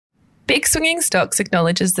Big Swinging Stocks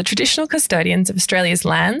acknowledges the traditional custodians of Australia's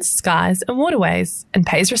lands, skies and waterways and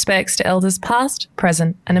pays respects to elders past,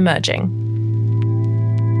 present and emerging.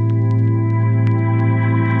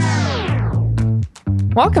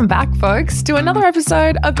 Welcome back, folks, to another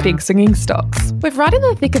episode of Big Swinging Stocks. We're right in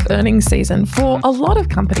the thick of earnings season for a lot of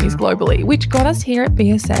companies globally, which got us here at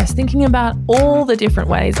BSS thinking about all the different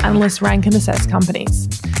ways analysts rank and assess companies.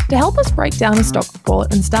 To help us break down a stock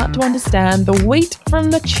report and start to understand the wheat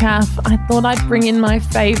from the chaff, I thought I'd bring in my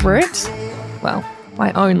favourite, well,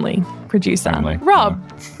 my only producer, Rob.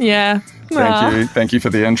 Yeah. Thank you for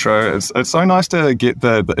the intro. It's so nice to get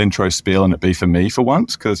the intro spiel and it be for me for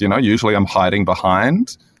once, because, usually I'm hiding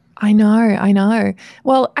behind. I know.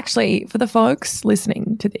 Well, actually, for the folks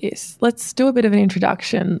listening to this, let's do a bit of an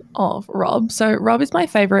introduction of Rob. So Rob is my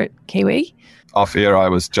favourite Kiwi. Off air, I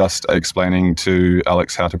was just explaining to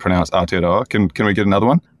Aleks how to pronounce Aotearoa. Can we get another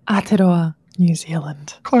one? Aotearoa, New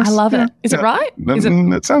Zealand. Close. I love it. Is it right?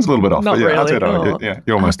 It sounds a little bit off. Not but really. Aotearoa.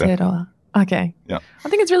 You're almost there. Okay. Yeah. I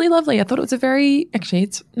think it's really lovely. I thought it was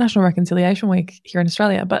it's National Reconciliation Week here in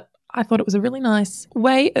Australia, but I thought it was a really nice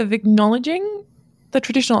way of acknowledging the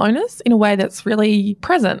traditional owners in a way that's really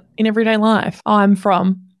present in everyday life. I'm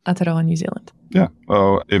from Aotearoa, New Zealand. Yeah.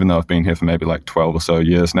 Well, even though I've been here for maybe like 12 or so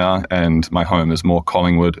years now, and my home is more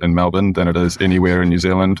Collingwood in Melbourne than it is anywhere in New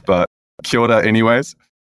Zealand, but kia ora anyways.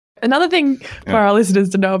 Another thing for our listeners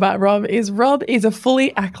to know about Rob is a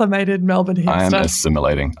fully acclimated Melbourne hipster.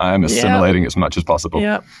 I am assimilating as much as possible.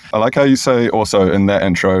 Yep. I like how you say also in that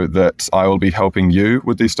intro that I will be helping you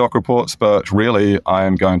with these stock reports, but really I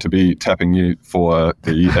am going to be tapping you for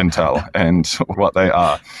the intel and what they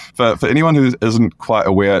are. For anyone who isn't quite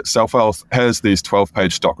aware, Self Wealth has these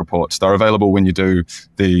 12-page stock reports. They're available when you do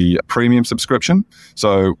the premium subscription.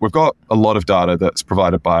 So we've got a lot of data that's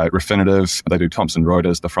provided by Refinitiv. They do Thomson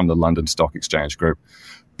Reuters. They're from the London Stock Exchange Group.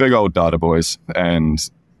 Big old data boys. And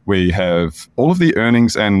we have all of the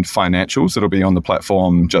earnings and financials that'll be on the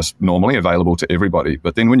platform just normally available to everybody.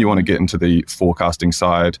 But then when you want to get into the forecasting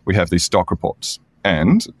side, we have these stock reports.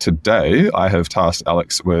 And today I have tasked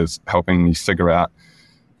Aleks with helping me figure out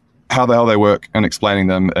how the hell they work and explaining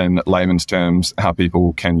them in layman's terms, how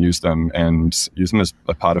people can use them and use them as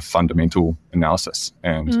a part of fundamental analysis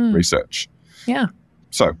and research. Yeah.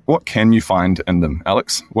 So what can you find in them,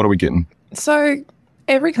 Aleks? What are we getting? So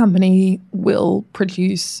every company will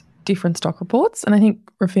produce different stock reports, and I think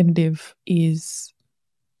Refinitiv is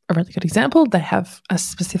a really good example. They have a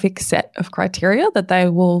specific set of criteria that they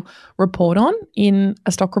will report on in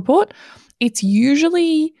a stock report. It's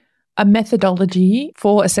usually a methodology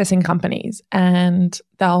for assessing companies, and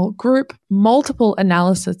they'll group multiple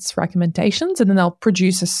analysis recommendations and then they'll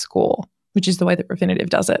produce a score, which is the way that Refinitiv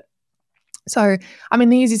does it. So, the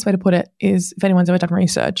easiest way to put it is, if anyone's ever done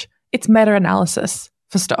research, it's meta-analysis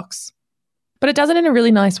for stocks. But it does it in a really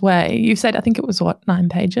nice way. You said, I think it was 9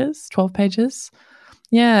 pages, 12 pages?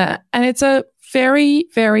 Yeah. And it's a very,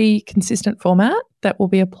 very consistent format that will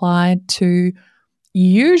be applied to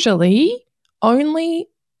usually only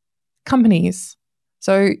companies.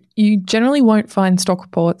 So you generally won't find stock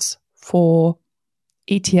reports for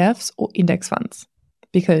ETFs or index funds,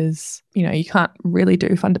 because, you can't really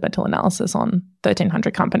do fundamental analysis on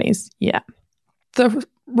 1,300 companies yet. The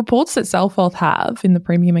reports that Self Wealth have in the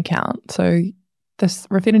premium account, so the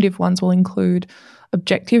Refinitiv ones will include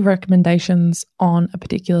objective recommendations on a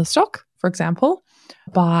particular stock, for example,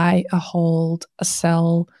 buy, a hold, a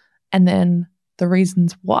sell, and then the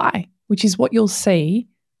reasons why, which is what you'll see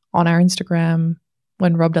on our Instagram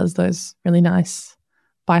when Rob does those really nice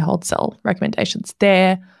buy, hold, sell recommendations.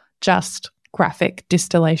 They're just graphic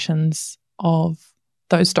distillations of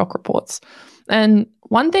those stock reports. And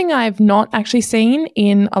one thing I've not actually seen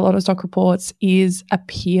in a lot of stock reports is a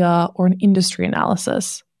peer or an industry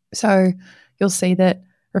analysis. So you'll see that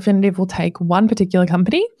Refinitiv will take one particular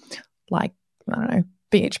company, like,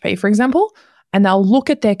 BHP, for example, and they'll look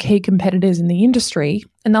at their key competitors in the industry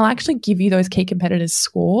and they'll actually give you those key competitors'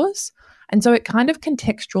 scores. And so it kind of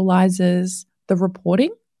contextualizes the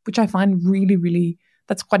reporting, which I find really, really,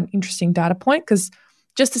 that's quite an interesting data point, because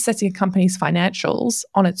just assessing a company's financials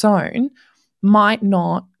on its own might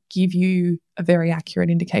not give you a very accurate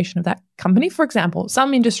indication of that company. For example,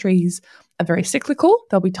 some industries are very cyclical.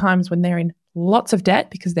 There'll be times when they're in lots of debt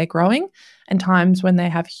because they're growing, and times when they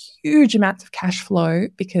have huge amounts of cash flow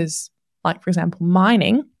because, like, for example,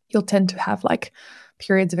 mining, you'll tend to have like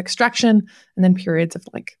periods of extraction and then periods of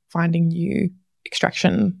like finding new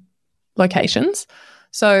extraction locations.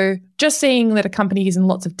 So just seeing that a company is in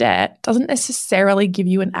lots of debt doesn't necessarily give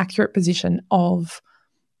you an accurate position of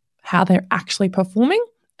how they're actually performing.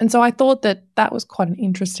 And so I thought that that was quite an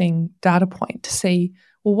interesting data point to see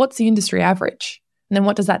well, what's the industry average? And then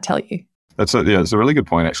what does that tell you? It's a really good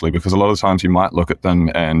point, actually, because a lot of times you might look at them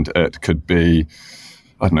and it could be,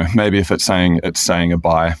 I don't know, maybe if it's saying a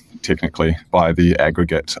buy, technically, by the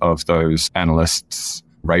aggregate of those analysts'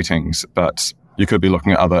 ratings, but you could be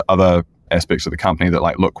looking at other aspects of the company that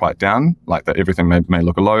like look quite down, like that everything may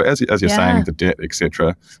look low, as you're saying, the debt,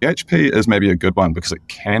 etc. BHP is maybe a good one because it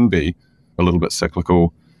can be a little bit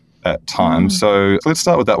cyclical at times. So let's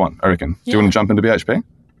start with that one, I reckon. Do you want to jump into BHP?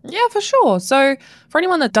 Yeah, for sure. So for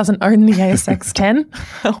anyone that doesn't own the ASX 10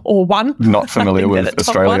 or 1. Not familiar with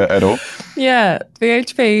Australia at all. Yeah,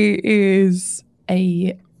 BHP is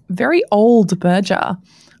a very old merger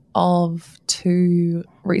of two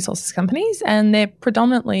resources companies, and they're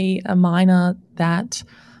predominantly a miner that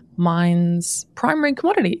mines primary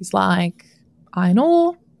commodities like iron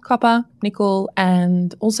ore, copper, nickel,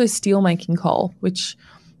 and also steel-making coal, which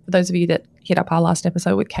for those of you that hit up our last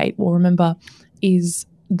episode with Kate will remember is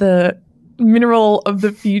the mineral of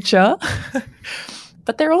the future.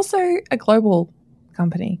 But they're also a global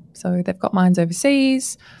company. So they've got mines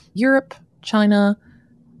overseas, Europe, China,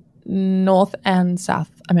 North and South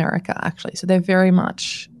America, actually. So they're very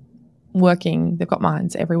much working. They've got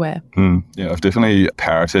mines everywhere. Yeah, I've definitely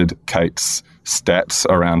parroted Kate's stats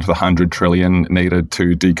around the 100 trillion needed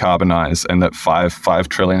to decarbonize, and that 5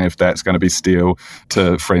 trillion, if that's going to be steel,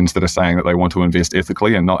 to friends that are saying that they want to invest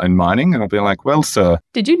ethically and not in mining. And I'll be like, well, sir.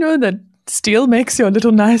 Did you know that steel makes your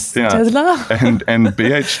little nice Tesla? and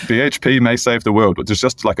BHP may save the world, which is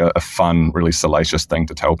just like a fun, really salacious thing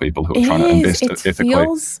to tell people who are trying to invest ethically,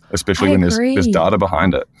 especially when there's data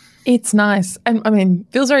behind it. It's nice. And I mean,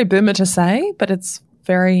 feels very boomer to say, but it's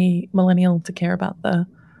very millennial to care about the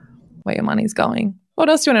where your money's going. What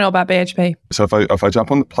else do you want to know about BHP? So if I jump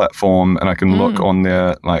on the platform and I can look on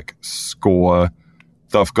their like score,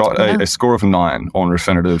 they've got a score of 9 on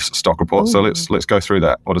Refinitive's stock report. Ooh. So let's go through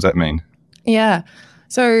that. What does that mean? Yeah.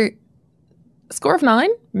 So a score of 9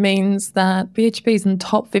 means that BHP is in the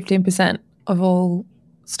top 15% of all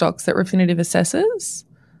stocks that Refinitiv assesses.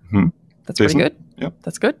 That's pretty good. Yep.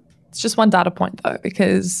 That's good. It's just one data point though,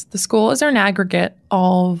 because the scores are an aggregate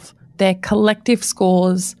of their collective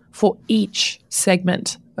scores for each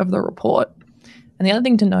segment of the report. And the other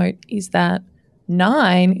thing to note is that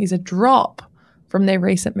 9 is a drop from their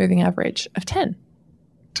recent moving average of 10.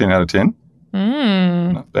 10 out of 10?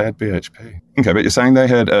 Not bad, BHP. Okay, but you're saying they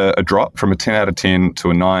had a drop from a 10 out of 10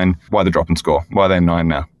 to a 9. Why the drop in score? Why are they 9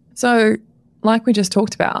 now? So, like we just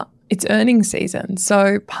talked about, it's earnings season.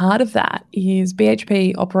 So part of that is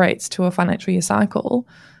BHP operates to a financial year cycle,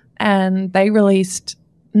 and they released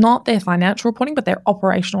not their financial reporting, but their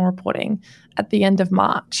operational reporting at the end of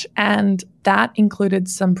March. And that included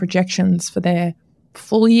some projections for their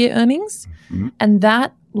full year earnings. And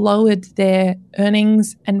that lowered their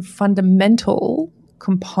earnings and fundamental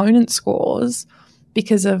component scores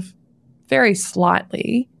because of very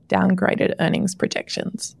slightly downgraded earnings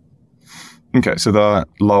projections. Okay, so they're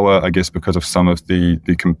lower, I guess, because of some of the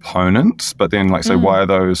components. But then, like, so why are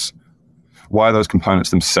those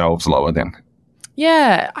components themselves lower then?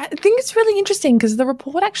 Yeah, I think it's really interesting because the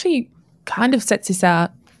report actually kind of sets this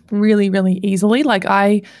out really, really easily. Like,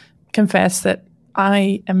 I confess that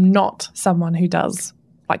I am not someone who does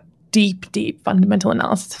like deep fundamental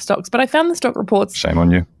analysis of stocks, but I found the stock reports. Shame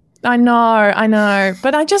on you. I know,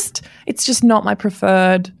 but it's just not my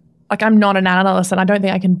preferred. Like, I'm not an analyst and I don't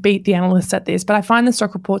think I can beat the analysts at this, but I find the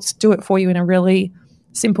stock reports do it for you in a really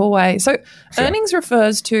simple way. So earnings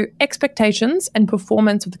refers to expectations and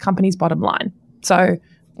performance of the company's bottom line. So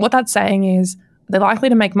what that's saying is they're likely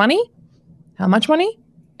to make money, how much money,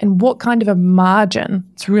 and what kind of a margin.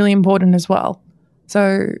 It's really important as well.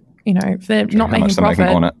 So, you know, if they're not making profit,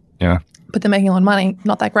 on it. Yeah, but they're making a lot of money,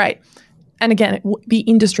 not that great. And again, it would be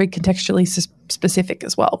industry contextually specific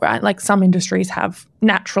as well, right? Like some industries have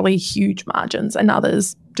naturally huge margins and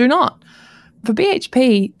others do not. For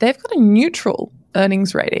BHP, they've got a neutral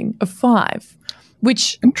earnings rating of 5,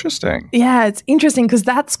 which... Interesting. Yeah, it's interesting because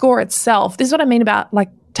that score itself, this is what I mean about like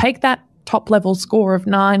take that top level score of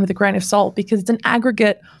 9 with a grain of salt because it's an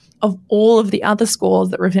aggregate of all of the other scores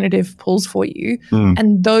that Refinitiv pulls for you.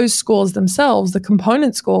 And those scores themselves, the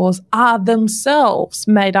component scores, are themselves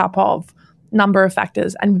made up of number of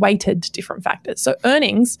factors and weighted to different factors. So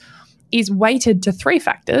earnings is weighted to 3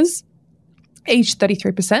 factors, each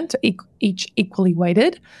 33%, each equally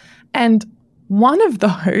weighted. And one of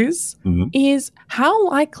those is how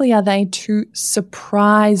likely are they to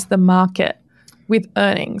surprise the market with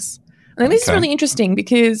earnings? And this is really interesting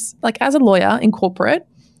because, like, as a lawyer in corporate,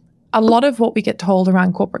 a lot of what we get told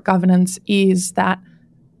around corporate governance is that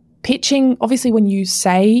pitching, obviously when you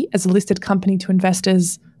say as a listed company to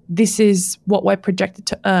investors this is what we're projected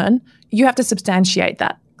to earn, you have to substantiate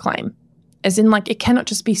that claim. As in, like, it cannot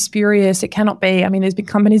just be spurious. It cannot be, I mean, there's been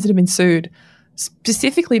companies that have been sued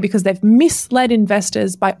specifically because they've misled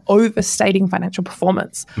investors by overstating financial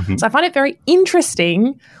performance. So I find it very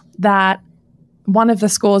interesting that one of the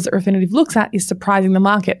scores that Refinitiv looks at is surprising the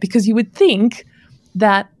market, because you would think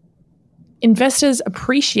that investors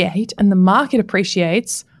appreciate and the market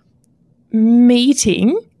appreciates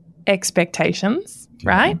meeting expectations,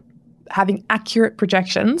 right? Having accurate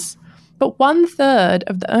projections. But 1/3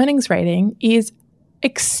 of the earnings rating is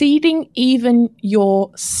exceeding even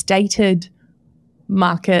your stated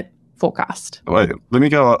market forecast. Wait, let me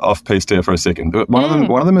go off piece here for a second. One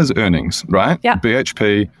of them is earnings, right? Yeah.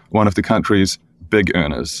 BHP, one of the country's big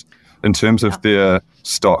earners. In terms of their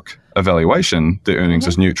stock evaluation, their earnings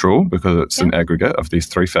is neutral because it's an aggregate of these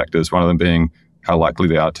three factors, one of them being how likely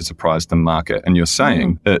they are to surprise the market. And you're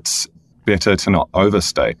saying it's better to not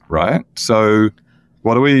overstate, right? So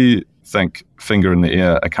what do we think, finger in the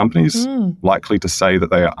air? Are companies likely to say that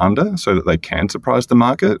they are under so that they can surprise the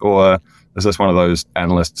market? Or is this one of those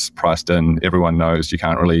analysts priced in, everyone knows, you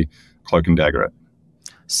can't really cloak and dagger it?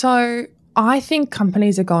 So I think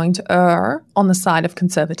companies are going to err on the side of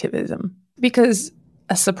conservatism, because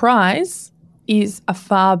a surprise is a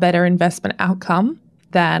far better investment outcome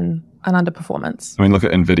than an underperformance. I mean, look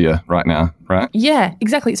at NVIDIA right now, right? Yeah,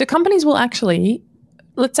 exactly. So companies will actually,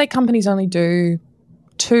 let's say companies only do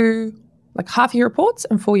 2 like half-year reports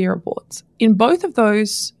and full-year reports. In both of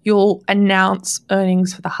those, you'll announce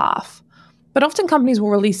earnings for the half. But often companies will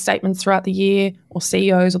release statements throughout the year, or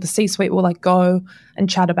CEOs or the C-suite will like go and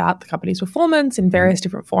chat about the company's performance in various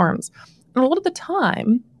different forums. And a lot of the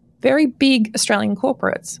time, very big Australian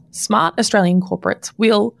corporates, smart Australian corporates,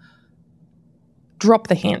 will drop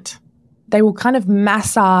the hint. They will kind of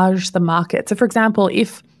massage the market. So for example,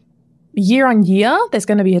 if year on year there's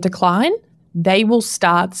going to be a decline, they will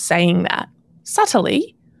start saying that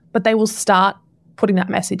subtly, but they will start putting that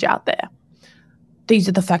message out there. These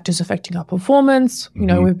are the factors affecting our performance. You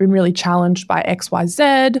know, we've been really challenged by X, Y,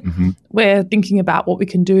 Z. We're thinking about what we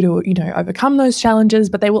can do to, you know, overcome those challenges.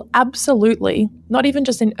 But they will absolutely, not even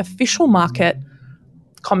just in official market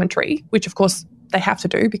commentary, which of course they have to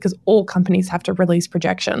do because all companies have to release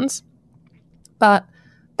projections, but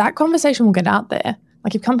that conversation will get out there.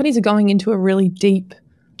 Like if companies are going into a really deep,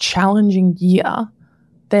 challenging year,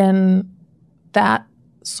 then that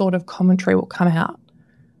sort of commentary will come out.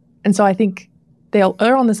 And so I think they'll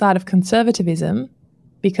err on the side of conservatism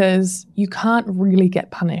because you can't really get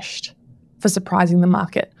punished for surprising the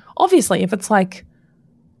market. Obviously, if it's like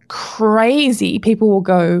crazy, people will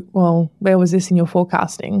go, well, where was this in your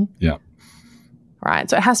forecasting? Yeah. Right.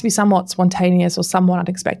 So it has to be somewhat spontaneous or somewhat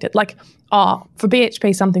unexpected. Like, for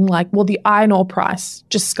BHP, something like, well, the iron ore price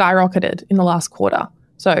just skyrocketed in the last quarter.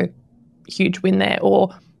 So huge win there. Or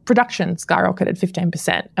production skyrocketed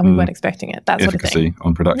 15% and we weren't expecting it. That sort of thing. Efficacy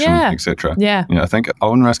on production, etc. Yeah. I think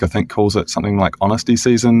Owen Rask, calls it something like honesty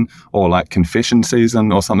season or like confession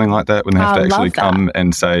season or something like that, when they have to actually come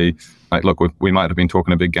and say, like, look, we might have been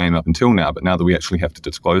talking a big game up until now, but now that we actually have to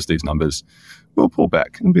disclose these numbers, we'll pull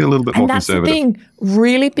back and be a little bit more conservative. And that's the thing.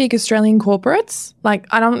 Really big Australian corporates, like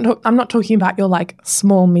I'm not talking about your like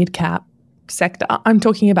small mid-cap sector. I'm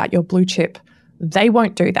talking about your blue chip. They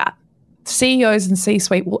won't do that. CEOs and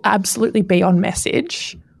C-suite will absolutely be on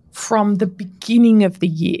message from the beginning of the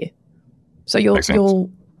year. So your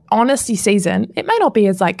honesty season, it may not be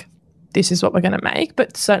as like, this is what we're going to make,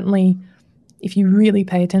 but certainly if you really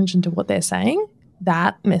pay attention to what they're saying,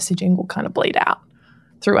 that messaging will kind of bleed out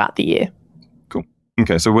throughout the year. Cool.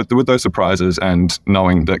 Okay, so with those surprises and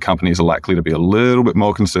knowing that companies are likely to be a little bit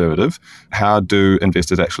more conservative, how do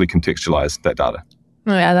investors actually contextualize that data?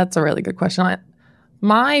 Oh, yeah, that's a really good question.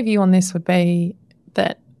 My view on this would be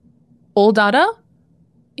that all data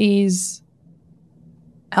is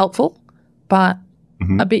helpful, but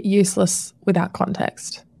a bit useless without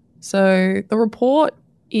context. So the report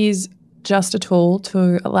is just a tool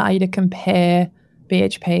to allow you to compare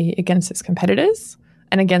BHP against its competitors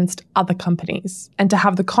and against other companies, and to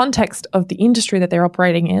have the context of the industry that they're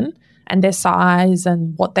operating in and their size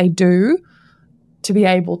and what they do to be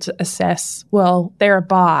able to assess, well, they're a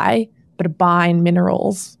buy, but a buy in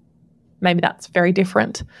minerals, maybe that's very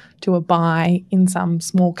different to a buy in some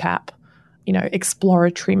small cap,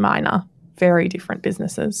 exploratory miner, very different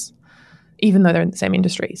businesses, even though they're in the same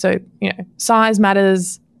industry. So, size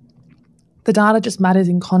matters. The data just matters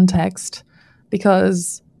in context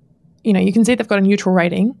because, you can see they've got a neutral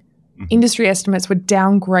rating. Industry estimates were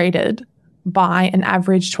downgraded by an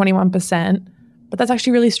average 21%, but that's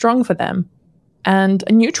actually really strong for them. And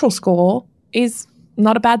a neutral score is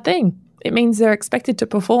not a bad thing. It means they're expected to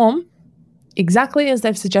perform exactly as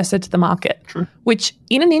they've suggested to the market. True. Which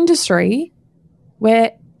in an industry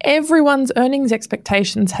where everyone's earnings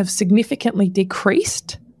expectations have significantly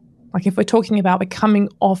decreased, like if we're talking about we're coming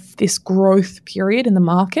off this growth period in the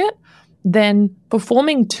market, then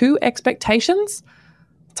performing to expectations,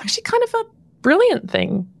 it's actually kind of a brilliant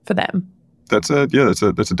thing for them. That's a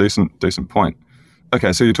decent point.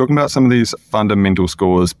 Okay, so you're talking about some of these fundamental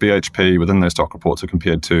scores. BHP within those stock reports are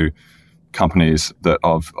compared to companies that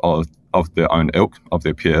of their own ilk, of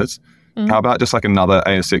their peers. How about just like another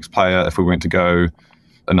ASX player, if we went to go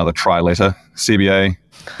another tri-letter, CBA,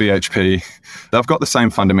 BHP? They've got the same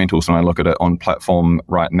fundamentals when I look at it on platform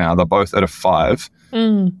right now. They're both at a 5.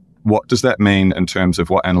 What does that mean in terms of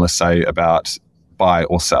what analysts say about buy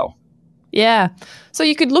or sell? Yeah. So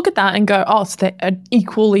you could look at that and go, oh, so they're an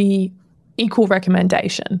equal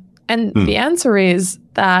recommendation. And the answer is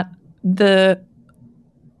that the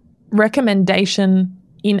recommendation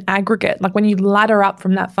in aggregate, like when you ladder up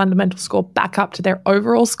from that fundamental score back up to their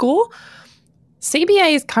overall score,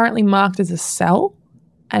 CBA is currently marked as a sell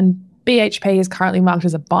and BHP is currently marked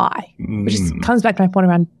as a buy, which comes back to my point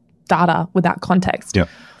around data without context. Yep.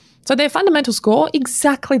 So their fundamental score,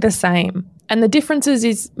 exactly the same. And the differences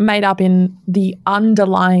is made up in the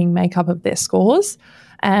underlying makeup of their scores.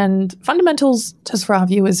 And fundamentals, just for our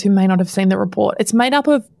viewers who may not have seen the report, it's made up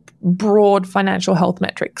of broad financial health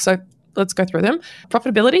metrics. So let's go through them.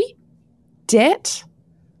 Profitability, debt,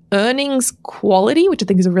 earnings quality, which I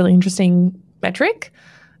think is a really interesting metric,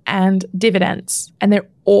 and dividends. And they're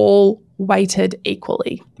all weighted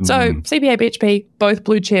equally. So CBA, BHP, both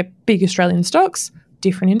blue chip, big Australian stocks,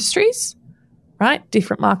 different industries, right?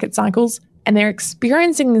 Different market cycles. And they're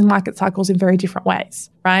experiencing the market cycles in very different ways,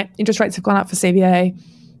 right? Interest rates have gone up for CBA,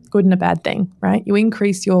 good and a bad thing, right? You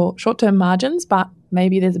increase your short-term margins, but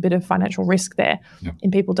maybe there's a bit of financial risk there in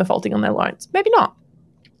people defaulting on their loans. Maybe not.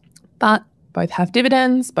 But both have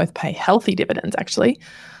dividends, both pay healthy dividends actually,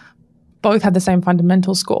 both have the same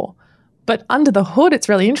fundamental score. But under the hood, it's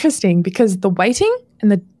really interesting because the weighting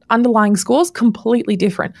and the underlying scores completely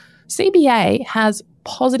different. CBA has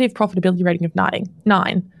positive profitability rating of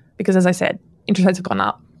 9. Because as I said, interest rates have gone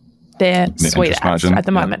up. They're sweet at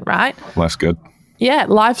the moment, right? Life's good. Yeah,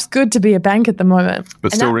 life's good to be a bank at the moment.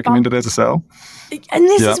 But still recommended as a sell? And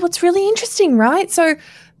this is what's really interesting, right? So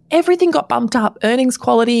everything got bumped up, earnings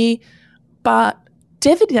quality, but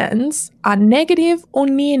dividends are negative or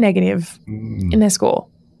near negative in their score.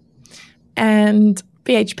 And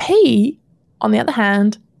BHP, on the other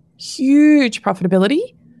hand, huge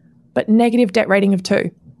profitability, but negative debt rating of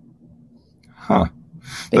 2. Huh.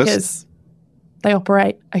 Because they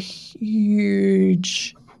operate a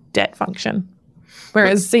huge debt function,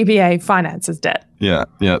 whereas CBA finances debt. Yeah.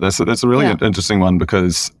 That's a really interesting one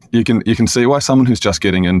because you can see why someone who's just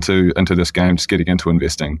getting into this game, just getting into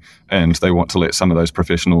investing, and they want to let some of those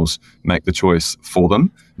professionals make the choice for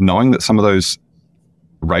them, knowing that some of those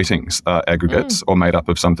ratings are aggregates or made up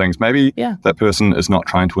of some things. Maybe that person is not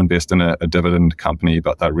trying to invest in a dividend company,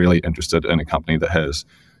 but they're really interested in a company that has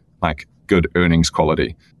like good earnings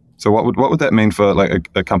quality. So what would that mean for like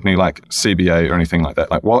a company like CBA or anything like that?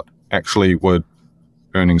 Like what actually would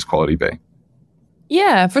earnings quality be?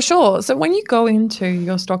 Yeah, for sure. So when you go into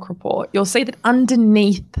your stock report, you'll see that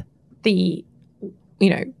underneath the,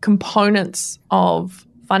 components of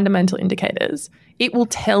fundamental indicators, it will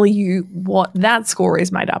tell you what that score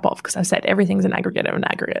is made up of. Because I said everything's an aggregate of an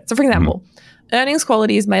aggregate. So for example, earnings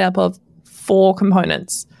quality is made up of 4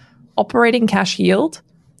 components: operating cash yield,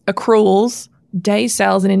 accruals, day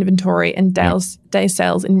sales in inventory, and day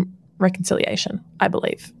sales in reconciliation, I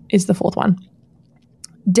believe, is the 4th one.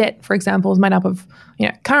 Debt, for example, is made up of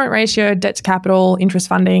current ratio, debt to capital, interest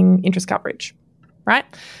funding, interest coverage, right?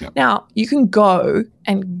 Yep. Now, you can go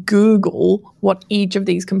and Google what each of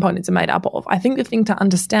these components are made up of. I think the thing to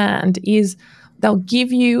understand is they'll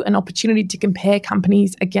give you an opportunity to compare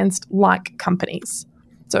companies against like companies.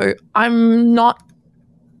 So I'm not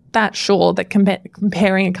that sure that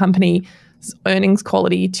comparing a company's earnings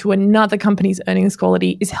quality to another company's earnings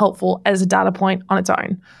quality is helpful as a data point on its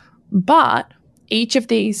own. But each of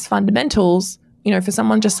these fundamentals, for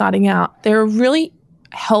someone just starting out, they're a really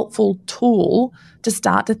helpful tool to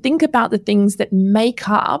start to think about the things that make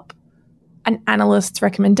up an analyst's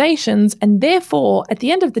recommendations, and therefore, at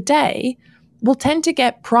the end of the day, will tend to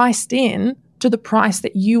get priced in to the price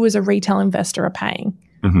that you as a retail investor are paying,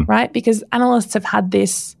 right? Because analysts have had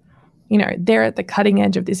this, they're at the cutting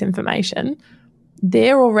edge of this information.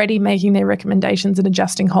 They're already making their recommendations and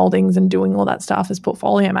adjusting holdings and doing all that stuff as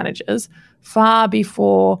portfolio managers far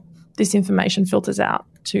before this information filters out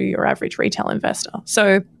to your average retail investor.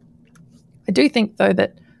 So I do think, though,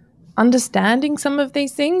 that understanding some of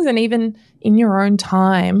these things, and even in your own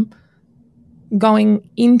time going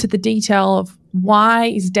into the detail of why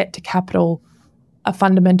is debt to capital a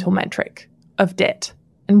fundamental metric of debt,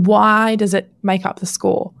 and why does it make up the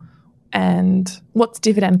score, and what's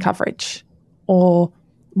dividend coverage, or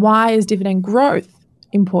why is dividend growth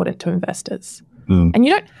important to investors. And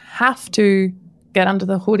you don't have to get under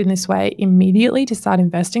the hood in this way immediately to start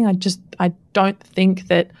investing. I don't think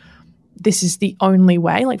that this is the only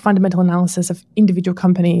way. Like, fundamental analysis of individual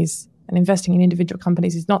companies and investing in individual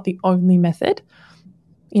companies is not the only method.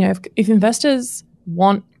 You know, if investors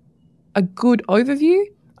want a good overview,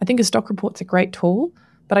 I think a stock report's a great tool.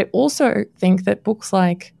 But I also think that books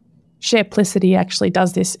like Shareaplicity actually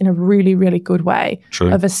does this in a really, really good way.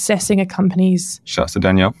 True. Of assessing a company's... Shouts to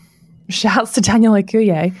Danielle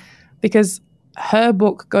Ecuyer, because her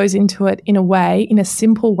book goes into it in a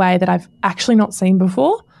simple way that I've actually not seen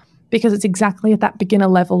before, because it's exactly at that beginner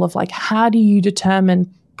level of like, how do you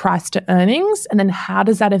determine price to earnings? And then how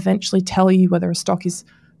does that eventually tell you whether a stock is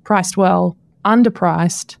priced well,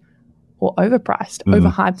 underpriced, or overpriced,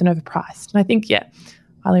 overhyped and overpriced? And I think,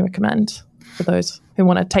 highly recommend for those who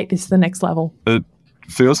want to take this to the next level. It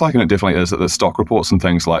feels like, and it definitely is, that the stock reports and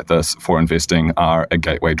things like this for investing are a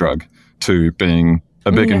gateway drug to being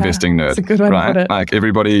a big investing nerd. That's a good way to put it. Like,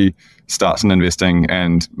 everybody starts in investing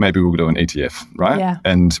and maybe we'll do an ETF, right? Yeah.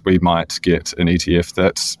 And we might get an ETF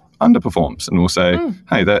that underperforms, and we'll say,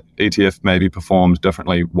 hey, that ETF maybe performed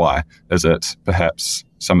differently. Why? Is it perhaps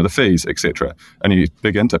some of the fees, etc.? And you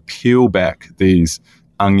begin to peel back these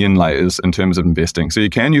onion layers in terms of investing. So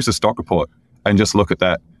you can use a stock report and just look at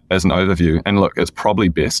that as an overview. And look, it's probably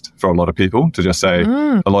best for a lot of people to just say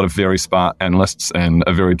a lot of very smart analysts in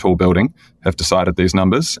a very tall building have decided these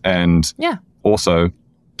numbers, and also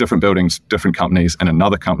different buildings, different companies, and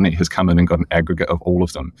another company has come in and got an aggregate of all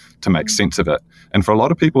of them to make sense of it. And for a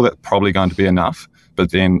lot of people, that's probably going to be enough.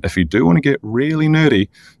 But then if you do want to get really nerdy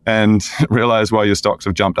and realize why your stocks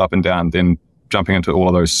have jumped up and down, then jumping into all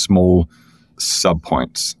of those small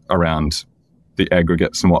sub-points around the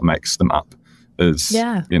aggregates and what makes them up is,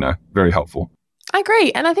 very helpful. I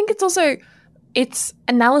agree. And I think it's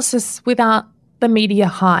analysis without the media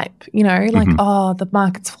hype, like, the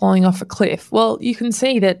market's falling off a cliff. Well, you can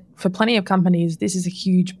see that for plenty of companies, this is a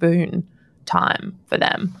huge boon time for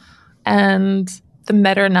them. And the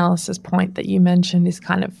meta-analysis point that you mentioned is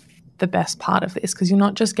kind of the best part of this, because you're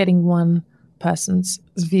not just getting one person's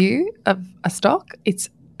view of a stock, it's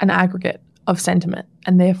an aggregate of sentiment,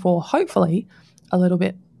 and therefore, hopefully, a little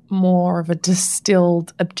bit more of a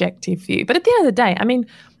distilled, objective view. But at the end of the day, I mean,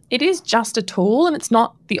 it is just a tool, and it's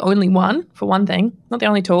not the only one, for one thing, not the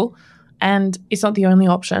only tool, and it's not the only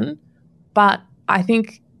option. But I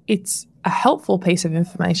think it's a helpful piece of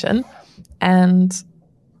information. And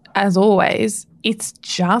as always, it's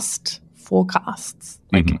just forecasts.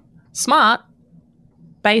 Like, smart,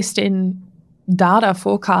 based in data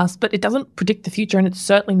forecasts, but it doesn't predict the future, and it's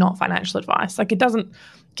certainly not financial advice. Like, it doesn't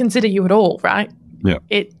consider you at all, right? Yeah.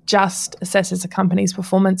 It just assesses a company's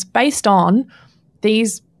performance based on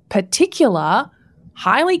these particular,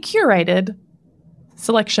 highly curated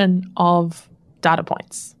selection of data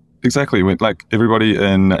points. Exactly. Like, everybody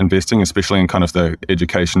in investing, especially in kind of the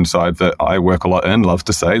education side that I work a lot in, loves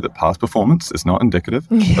to say that past performance is not indicative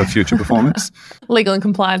of future performance. Legal and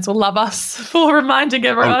compliance will love us for reminding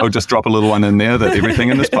everyone. I'll just drop a little one in there that everything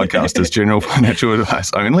in this podcast is general financial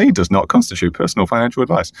advice only, does not constitute personal financial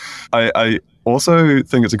advice. I also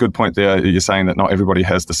think it's a good point there. You're saying that not everybody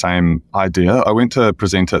has the same idea. I went to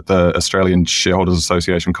present at the Australian Shareholders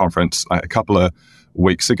Association conference a couple of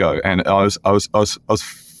weeks ago, and I was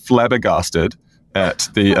flabbergasted at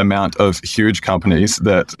the amount of huge companies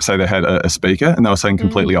that say they had a speaker and they were saying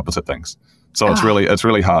completely opposite things. So it's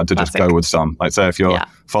really hard to just go with some. Like, say if you're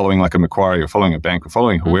following like a Macquarie or following a bank or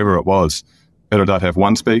following whoever it was, it'll have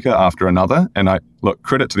one speaker after another. And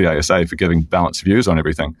credit to the ASA for giving balanced views on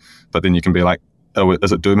everything. But then you can be like, oh,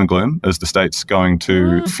 is it doom and gloom? Is the states going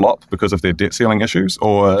to flop because of their debt ceiling issues?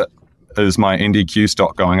 Or is my NDQ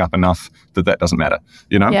stock going up enough that doesn't matter?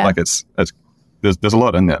 Like there's a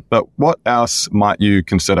lot in there. But what else might you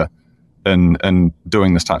consider in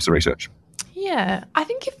doing this types of research? Yeah, I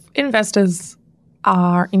think if investors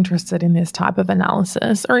are interested in this type of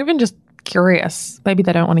analysis, or even just curious, maybe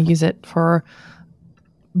they don't want to use it for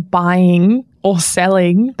buying or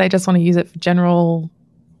selling, they just want to use it for general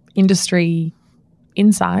industry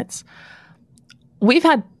insights. We've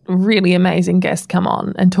had really amazing guests come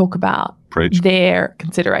on and talk about their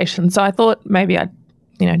considerations. So I thought maybe I'd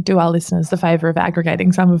do our listeners the favor of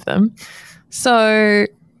aggregating some of them. So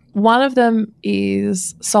one of them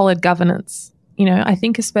is solid governance. I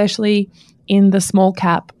think especially in the small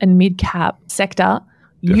cap and mid cap sector,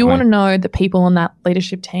 you want to know the people on that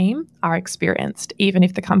leadership team are experienced, even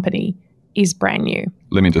if the company is brand new.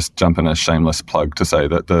 Let me just jump in a shameless plug to say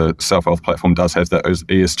that the Self-Wealth platform does have those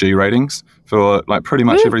ESG ratings for like pretty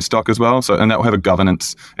much every stock as well. So, and that will have a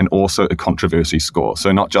governance and also a controversy score.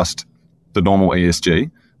 So not just the normal ESG,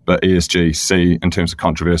 but ESG C in terms of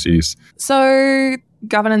controversies. So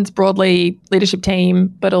governance broadly, leadership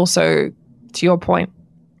team, but also to your point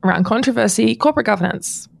around controversy, corporate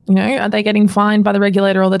governance. You know, are they getting fined by the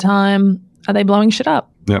regulator all the time? Are they blowing shit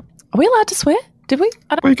up? Yep. Are we allowed to swear? Did we?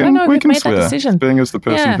 I don't know if we we've can made swear. that decision. Being as the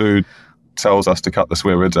person who tells us to cut the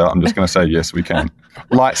swear words out, I'm just going to say yes, we can.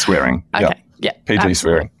 Light swearing. Okay. Yeah. PG absolutely.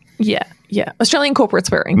 swearing. Yeah. Australian corporate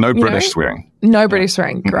swearing. No British swearing. No British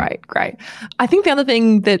swearing. Great. I think the other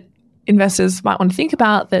thing that investors might want to think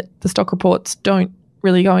about that the stock reports don't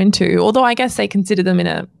really go into, although I guess they consider them in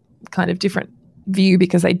a kind of different view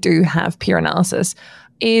because they do have peer analysis,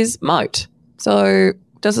 is moat. So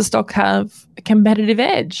does a stock have a competitive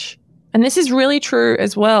edge? And this is really true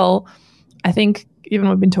as well. I think even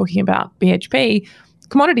we've been talking about BHP,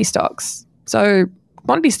 commodity stocks. So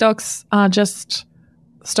commodity stocks are just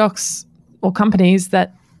stocks or companies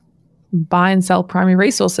that buy and sell primary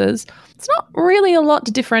resources. It's not really a lot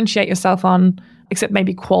to differentiate yourself on, except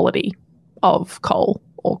maybe quality of coal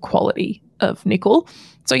or quality of nickel.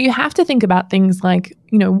 So you have to think about things like,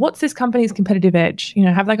 you know, what's this company's competitive edge? You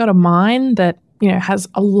know, have they got a mine that, you know, has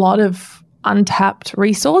a lot of untapped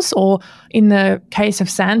resource? Or in the case of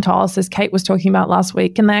Santos, as Kate was talking about last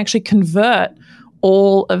week, can they actually convert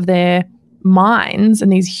all of their mines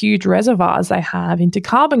and these huge reservoirs they have into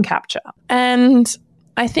carbon capture? And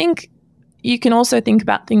I think you can also think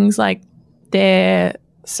about things like their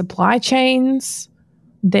supply chains,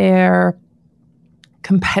 their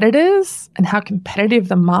competitors and how competitive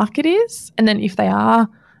the market is. And then if they are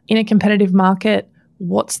in a competitive market,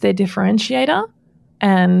 what's their differentiator?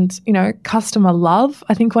 And, you know, customer love,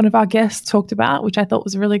 I think one of our guests talked about, which I thought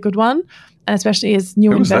was a really good one. And especially as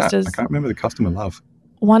new investors. I can't remember the customer love.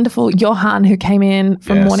 Wonderful. Johan, who came in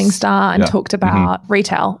from Morningstar and talked about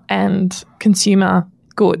retail and consumer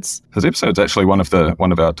goods. His episode's actually one of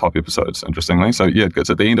our top episodes, interestingly. So yeah, it's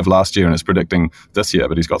at the end of last year and it's predicting this year,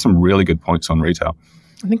 but he's got some really good points on retail.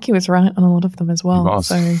 I think he was right on a lot of them as well. He was.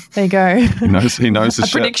 So there you go. He knows his a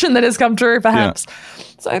shit. prediction that has come true, perhaps. Yeah.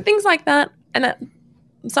 So things like that. And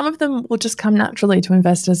some of them will just come naturally to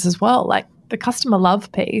investors as well, like the customer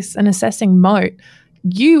love piece and assessing moat.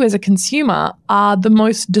 You as a consumer are the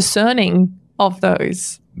most discerning of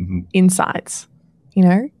those insights. You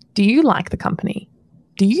know, do you like the company?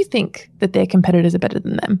 Do you think that their competitors are better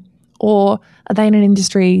than them? Or are they in an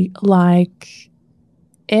industry like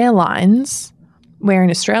airlines, where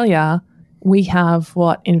in Australia we have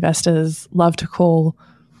what investors love to call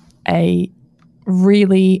a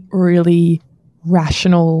really, really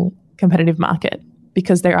rational competitive market,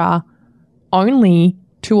 because there are only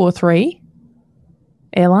 2 or 3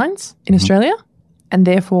 airlines in Australia, and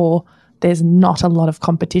therefore there's not a lot of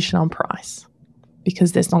competition on price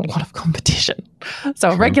because there's not a lot of competition.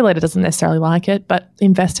 So a regulator doesn't necessarily like it, but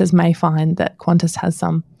investors may find that Qantas has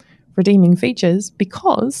some redeeming features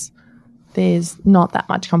because there's not that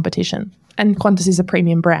much competition. And Qantas is a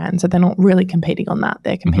premium brand, so they're not really competing on that.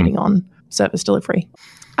 They're competing on service delivery.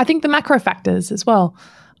 I think the macro factors as well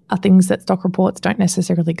are things that stock reports don't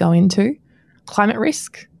necessarily go into. Climate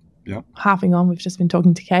risk. Yeah. Harping on, we've just been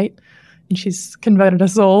talking to Kate and she's converted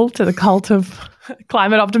us all to the cult of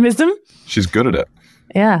climate optimism. She's good at it.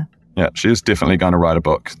 Yeah. Yeah, she's definitely going to write a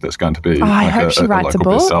book that's going to be I hope she writes a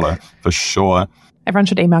local book. bestseller for sure. Everyone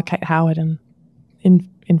should email Kate Howard and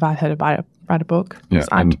invite her to write a book. Yeah,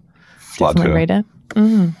 I'd flood definitely her. read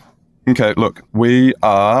it. Okay, look, we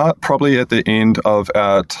are probably at the end of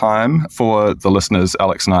our time. For the listeners,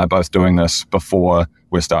 Aleks and I are both doing this before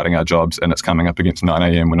we're starting our jobs, and it's coming up against 9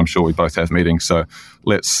 a.m. when I'm sure we both have meetings. So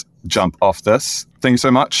let's jump off this. Thank you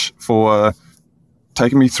so much for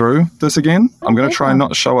taking me through this again. I'm going to try and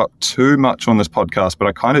not show up too much on this podcast, but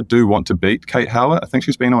I kind of do want to beat Kate Howard. I think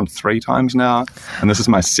she's been on 3 times now, and this is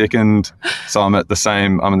my second. So I'm in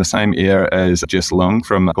the same ear as Jess Lung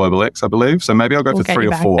from Global X, I believe. So maybe I'll go for 3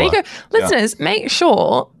 or 4. There you go. Listeners, make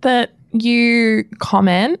sure that you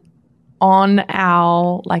comment on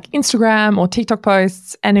our Instagram or TikTok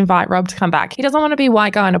posts and invite Rob to come back. He doesn't want to be a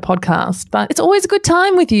white guy on a podcast, but it's always a good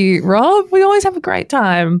time with you, Rob. We always have a great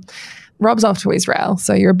time. Rob's off to Israel,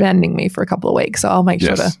 so you're abandoning me for a couple of weeks. So I'll make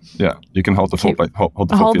sure to. Yeah, you can hold the fort for yourself.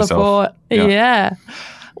 Hold the fort. Yeah.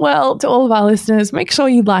 Well, to all of our listeners, make sure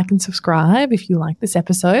you like and subscribe if you like this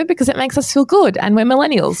episode, because it makes us feel good. And we're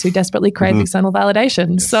millennials who desperately crave external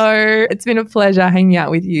validation. Yes. So it's been a pleasure hanging out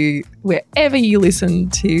with you wherever you listen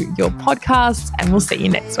to your podcasts, and we'll see you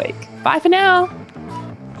next week. Bye for now.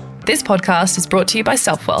 This podcast is brought to you by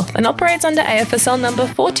Self-Wealth and operates under AFSL number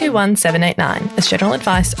 421789 as general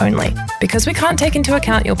advice only. Because we can't take into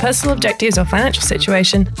account your personal objectives or financial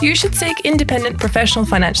situation, you should seek independent professional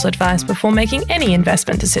financial advice before making any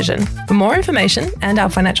investment decision. For more information and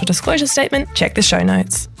our financial disclosure statement, check the show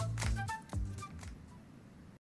notes.